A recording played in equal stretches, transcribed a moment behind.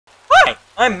Hi,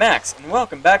 I'm Max, and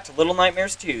welcome back to Little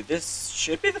Nightmares 2. This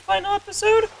should be the final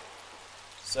episode.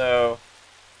 So,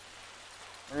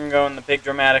 we're gonna go in the big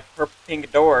dramatic purple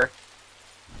pink door.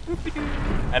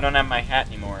 I don't have my hat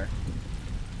anymore.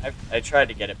 I tried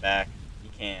to get it back. You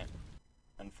can't,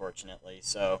 unfortunately,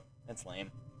 so that's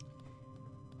lame.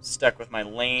 Stuck with my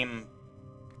lame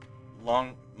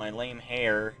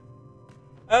hair.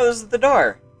 Oh, this is the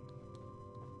door.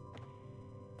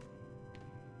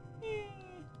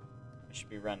 I should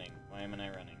be running. Why am I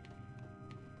running?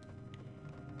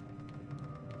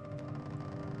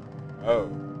 Oh.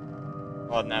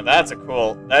 Well, now that's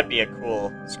that'd be a cool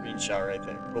screenshot right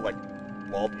there. Cool, like,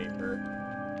 wallpaper.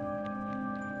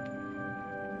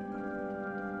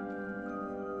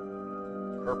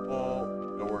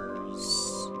 Purple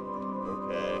doors.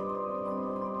 Okay.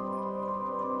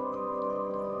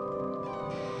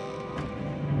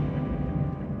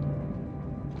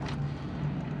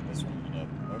 This one lit up.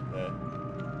 Okay.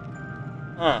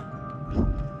 Huh.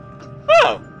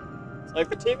 Oh! It's like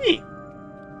the TV.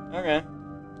 Okay.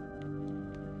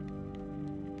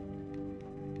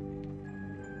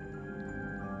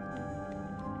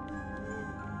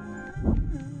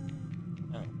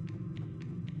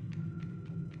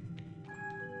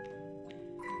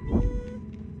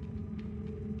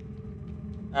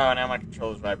 Oh, now my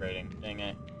controller's vibrating. Dang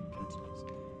it. Continues.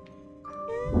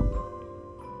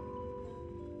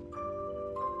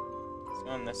 It's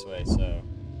going this way, so...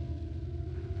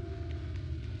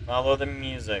 Follow the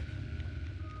music.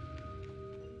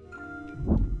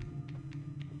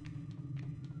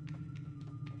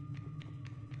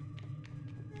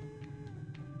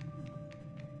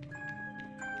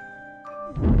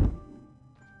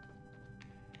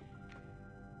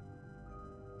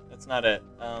 That's not it.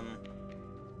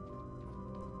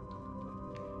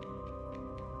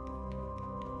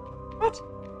 What?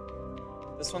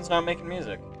 This one's not making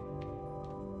music.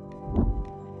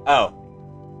 Oh.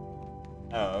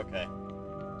 Oh, okay.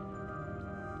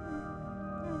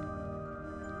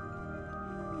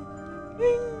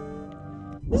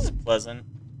 This is pleasant.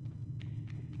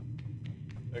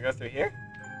 Do I go through here?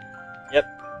 Yep.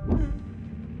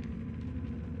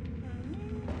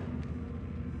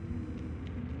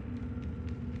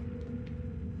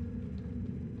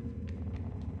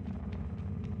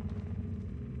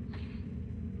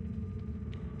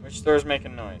 Which door's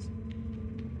making noise?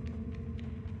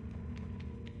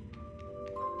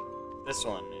 This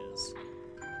one is.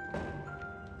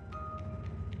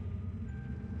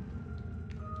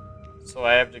 So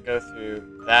I have to go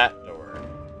through that door.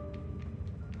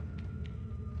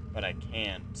 But I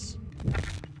can't.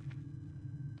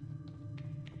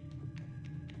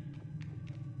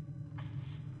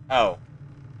 Oh.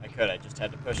 I could, I just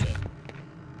had to push it.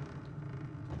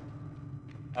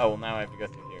 Oh, well now I have to go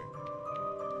through here.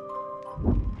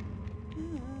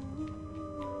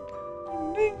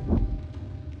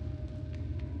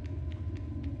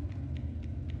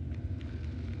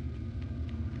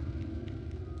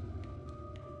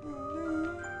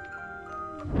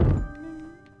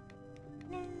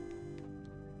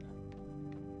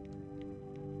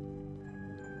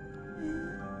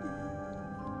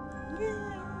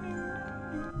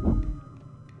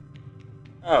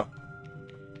 Oh.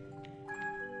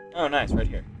 Oh, nice, right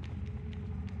here.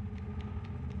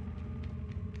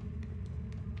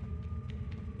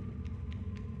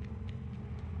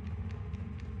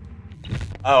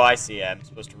 Oh, I see. I'm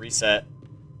supposed to reset.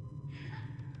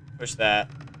 Push that.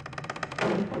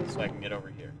 So I can get over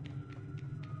here.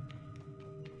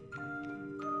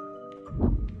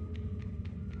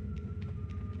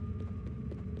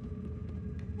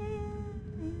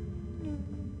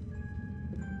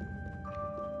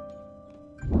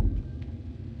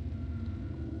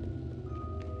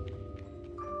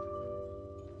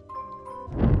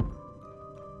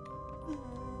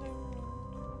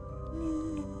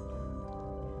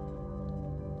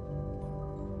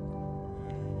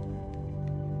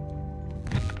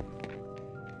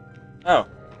 Oh.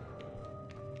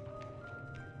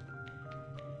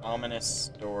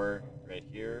 Ominous door right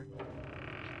here.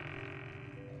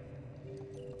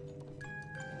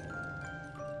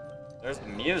 There's the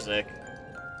music.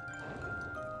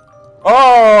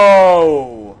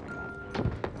 Oh!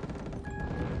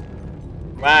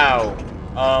 Wow.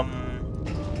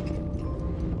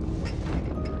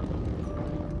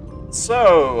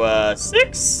 So,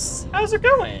 6? How's it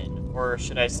going? Or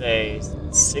should I say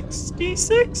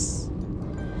 66?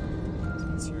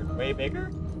 Since you're way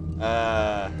bigger?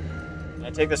 Can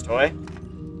I take this toy?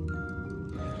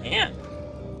 I can.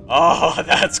 Oh,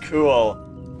 that's cool.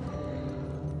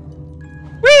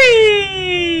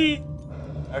 Whee!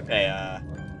 Okay,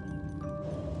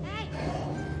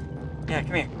 Yeah,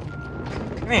 come here.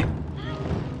 Come here.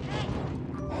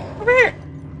 Over here.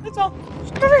 That's all.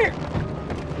 Just over here.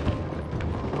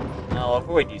 I'll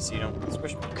avoid you so you don't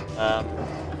squish me.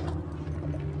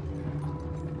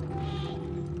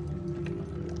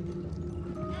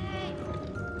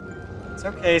 It's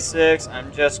okay, Six.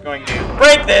 I'm just going to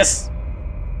break this!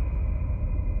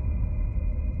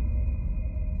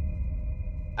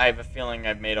 I have a feeling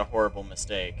I've made a horrible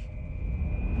mistake.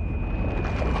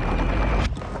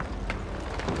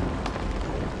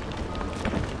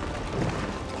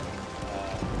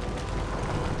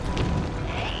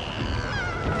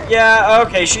 Yeah,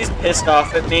 okay, she's pissed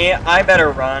off at me. I better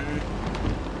run.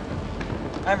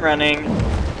 I'm running.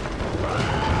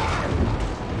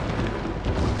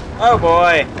 Oh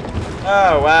boy.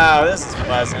 Oh wow, this is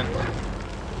pleasant.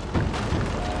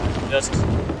 Just...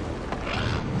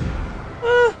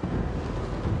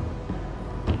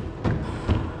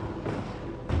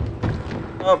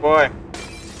 Oh boy.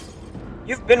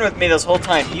 You've been with me this whole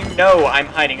time. You know I'm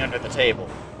hiding under the table.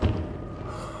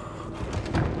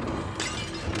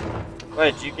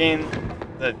 What, did you gain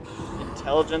the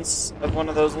intelligence of one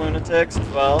of those lunatics as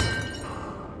well?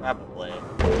 Probably.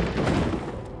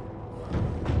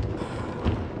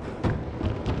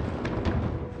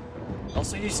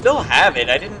 Also, you still have it.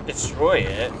 I didn't destroy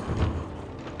it.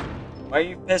 Why are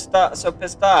you so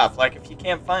pissed off? Like, if you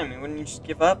can't find me, wouldn't you just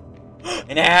give up?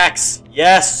 An axe!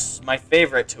 Yes! My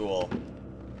favorite tool.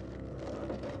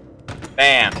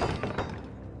 Bam.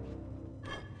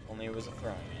 Only it was a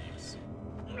throwing axe.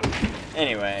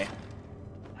 Anyway.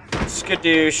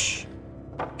 Skadoosh.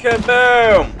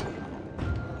 Kaboom!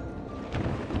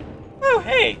 Oh,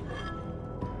 hey!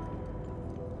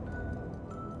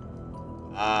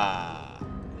 Ah.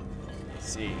 Let's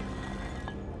see.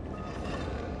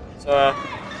 So,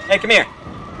 hey, come here!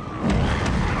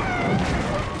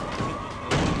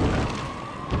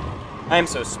 I'm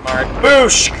so smart.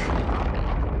 Boosh!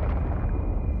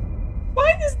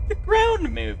 Why is the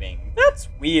ground moving? That's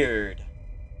weird.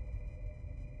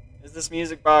 Is this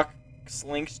music box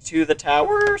linked to the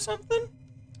tower or something?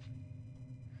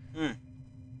 Hmm.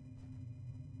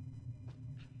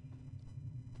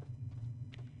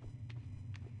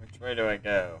 Which way do I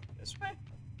go? This way?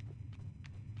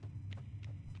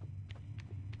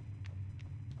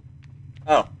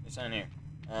 Oh, it's down here.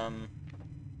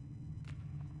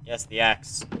 Yes, the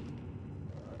axe.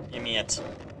 Give me it.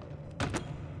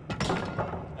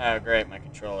 Oh, great, my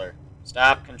controller.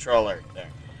 Stop, controller. There.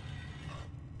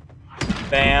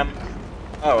 Bam.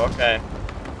 Oh, okay.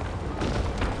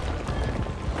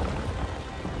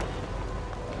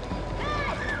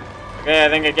 Okay, I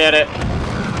think I get it.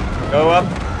 Go up.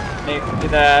 Do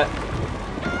that.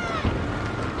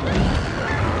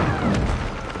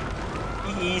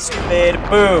 Stupid.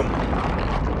 Boom.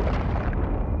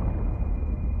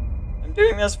 I'm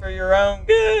doing this for your own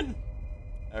good.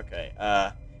 Okay,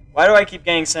 why do I keep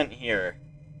getting sent here?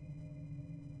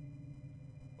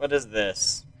 What is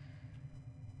this?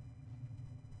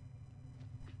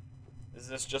 Is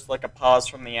this just like a pause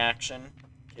from the action?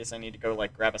 In case I need to go,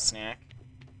 like, grab a snack?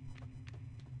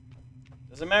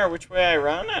 Does it matter which way I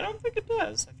run? I don't think it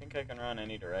does. I think I can run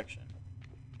any direction.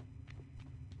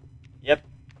 Yep.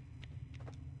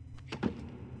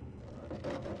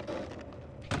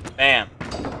 Bam.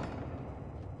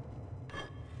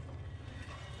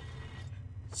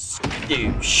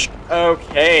 Skadoosh.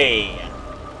 Okay.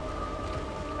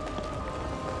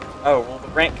 Oh, well, the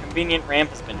convenient ramp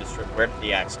has been destroyed. Where did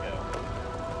the axe go?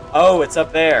 Oh, it's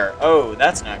up there. Oh,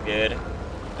 that's not good.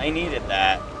 I needed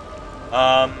that.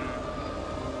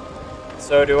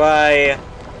 So do I...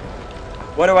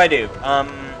 What do I do?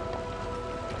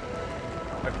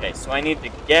 Okay, so I need to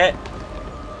get...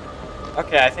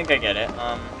 Okay, I think I get it.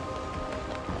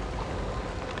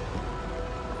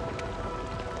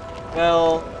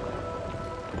 Well...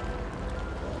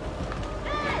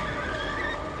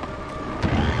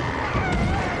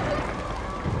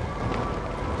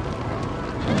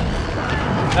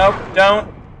 Nope,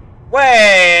 don't.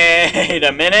 Wait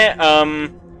a minute,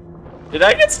 did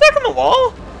I get stuck in the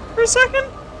wall for a second?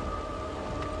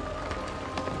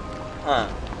 Huh.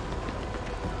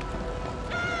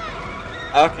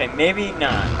 Okay, maybe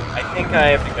not. I think I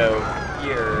have to go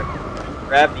here,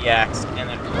 grab the axe, and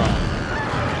then run.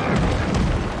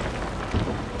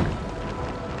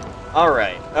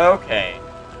 Alright, okay.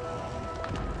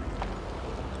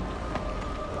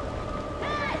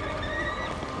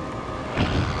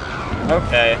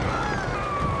 Okay.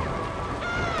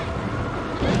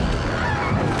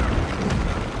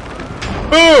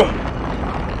 Boom!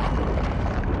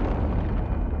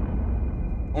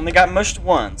 Only got mushed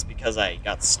once because I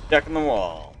got stuck in the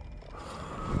wall.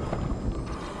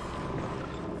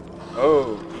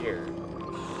 Oh, dear.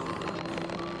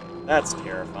 That's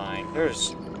terrifying.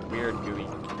 There's weird, gooey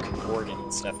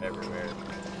organ stuff everywhere.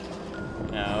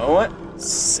 No.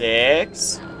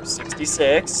 6.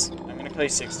 66. I'm gonna call you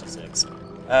 66.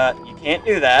 You can't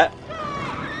do that.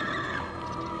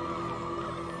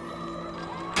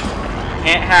 You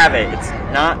can't have it. It's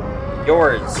not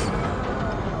yours.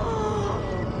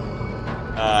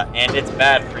 And it's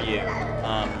bad for you.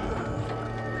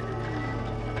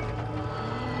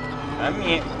 I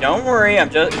mean, don't worry. I'm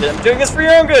doing this for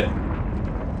your own good.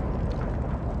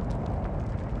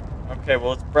 Okay,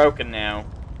 well, it's broken now.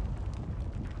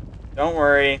 Don't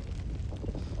worry.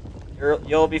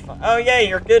 You'll be fine. Oh, yeah,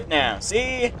 you're good now.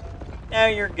 See? Now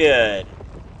you're good.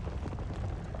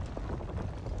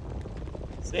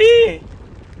 See?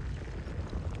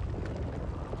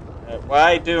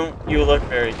 Why don't you look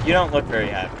very... You don't look very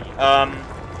happy.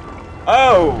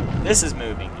 Oh, this is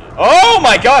moving. Oh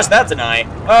my gosh, that's an eye.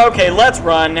 Okay, let's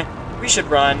run. We should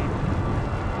run.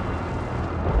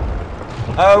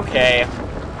 Okay.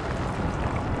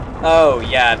 Oh,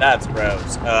 yeah, that's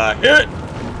gross. Hit!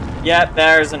 Yep,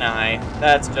 there's an eye.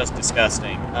 That's just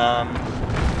disgusting.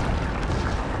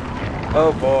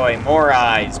 Oh boy, more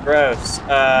eyes. Gross.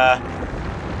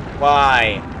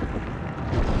 Why?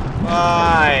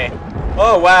 Why?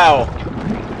 Oh, wow.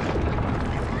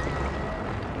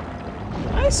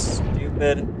 Am I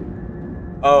stupid?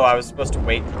 Oh, I was supposed to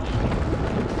wait.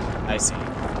 I see.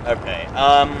 Okay,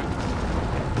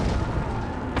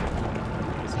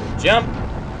 so jump.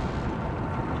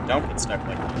 Don't get stuck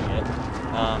like an idiot.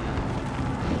 Ow.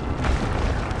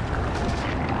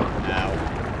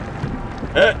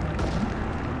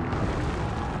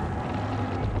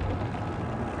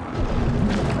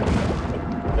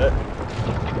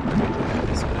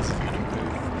 This is gonna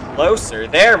move closer.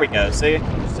 There we go. See?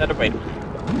 Just had to wait.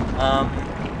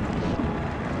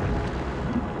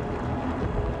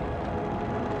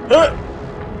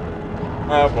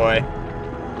 Oh boy.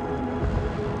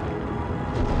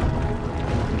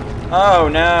 Oh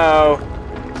no.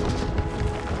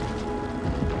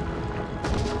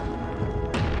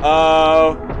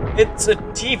 Oh, it's a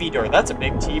TV door. That's a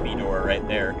big TV door right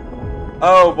there.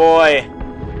 Oh boy.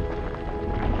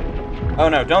 Oh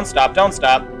no, don't stop, don't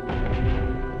stop.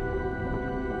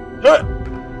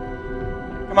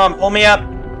 Come on, pull me up.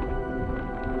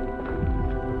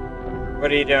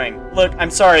 What are you doing? Look,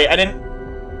 I'm sorry, I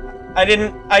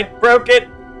broke it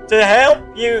to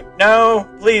help you. No,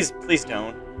 please, please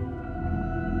don't.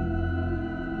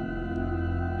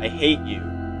 I hate you.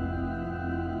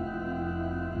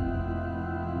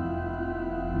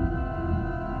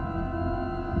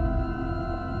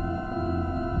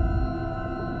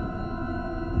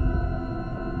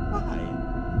 Why?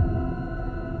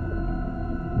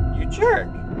 You jerk.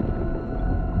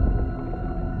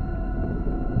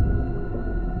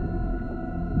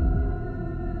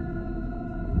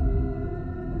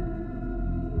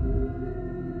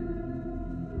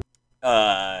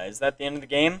 Is that the end of the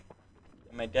game?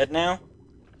 Am I dead now?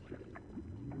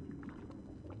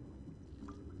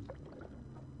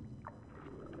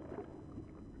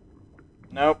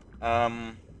 Nope.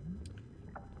 I'm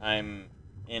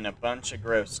in a bunch of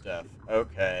gross stuff.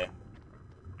 Okay.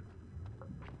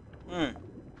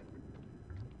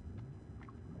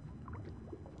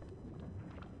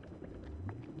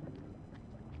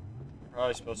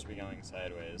 Probably supposed to be going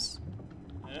sideways.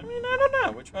 I mean, I don't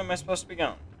know. Which way am I supposed to be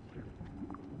going?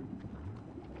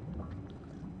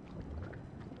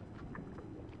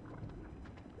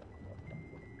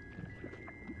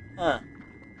 Huh.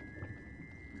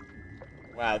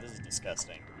 Wow, this is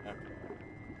disgusting. Okay.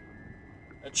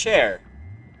 A chair.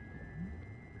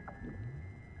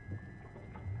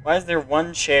 Why is there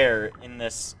one chair in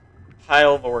this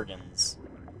pile of organs?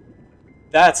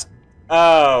 That's...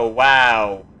 Oh,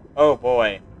 wow. Oh,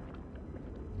 boy.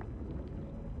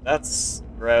 That's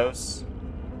gross.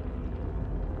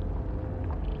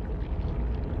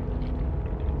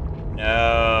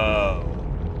 No.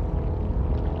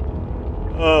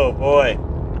 Oh, boy.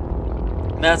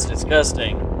 That's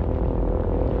disgusting.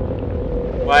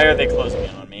 Why are they closing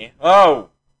in on me? Oh!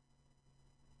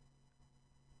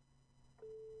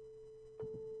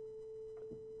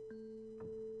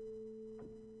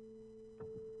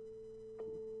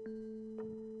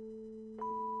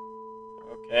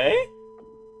 Okay.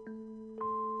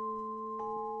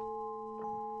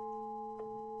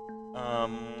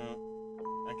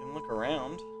 I can look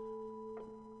around.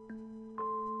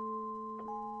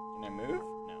 Can I move?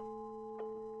 No.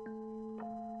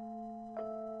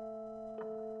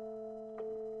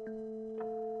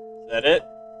 Is that it?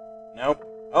 Nope.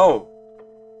 Oh!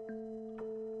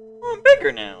 Oh, I'm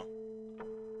bigger now.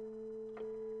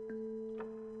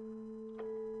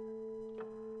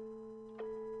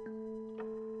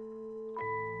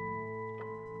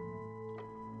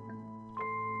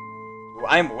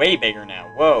 I'm way bigger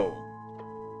now. Whoa.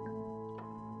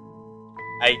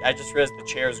 I just realized the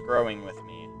chair's growing with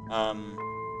me.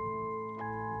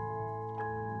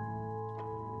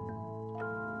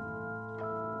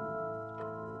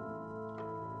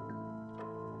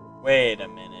 Wait a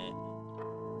minute.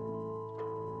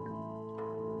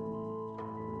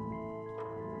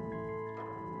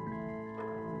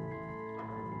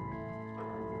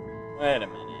 Wait a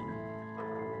minute.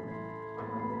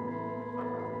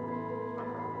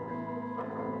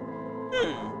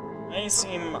 I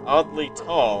seem oddly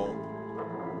tall.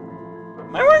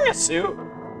 Am I wearing a suit?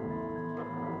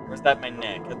 Or is that my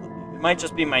neck? It might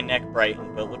just be my neck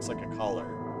brightened, but it looks like a collar.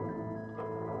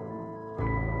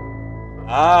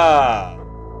 Ah!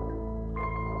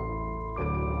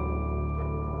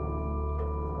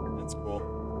 That's cool.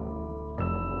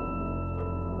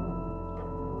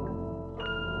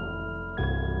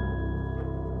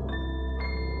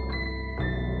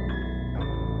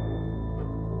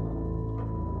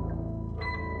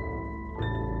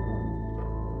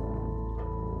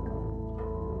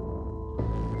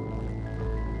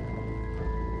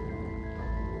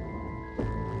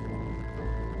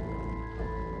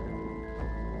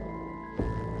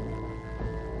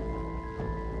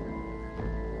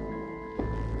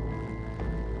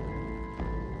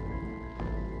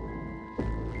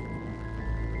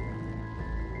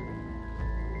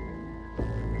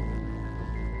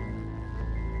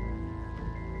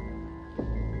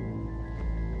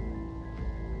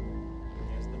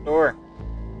 Door.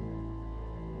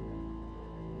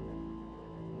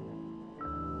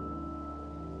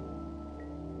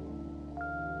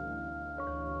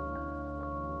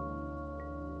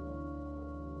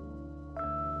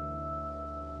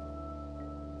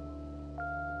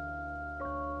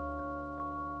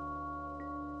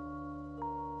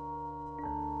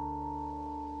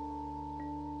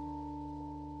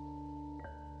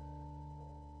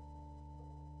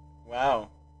 Wow.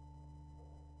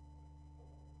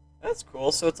 That's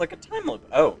cool, so it's like a time loop.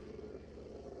 Oh.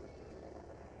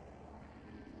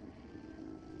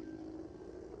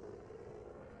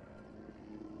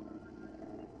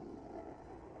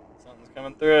 Something's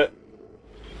coming through it.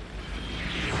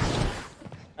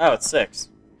 Oh, it's 6.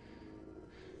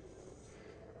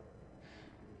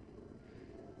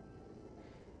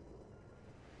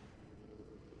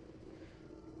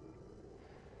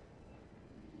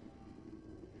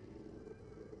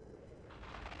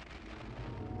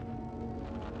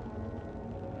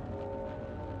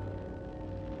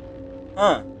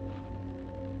 Huh.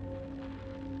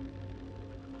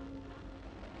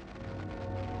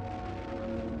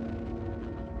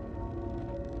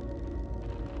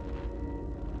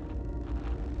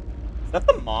 Is that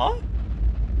the maw?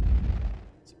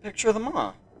 It's a picture of the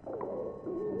maw.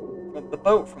 The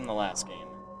boat from the last game.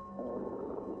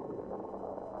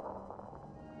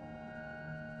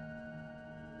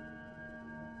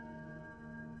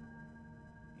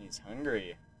 He's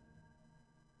hungry.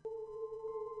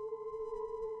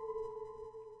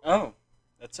 Oh,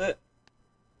 that's it.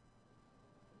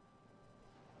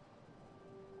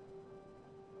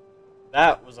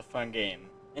 That was a fun game.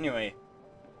 Anyway,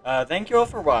 thank you all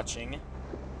for watching.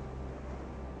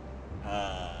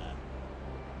 Bye,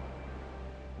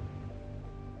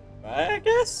 I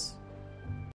guess?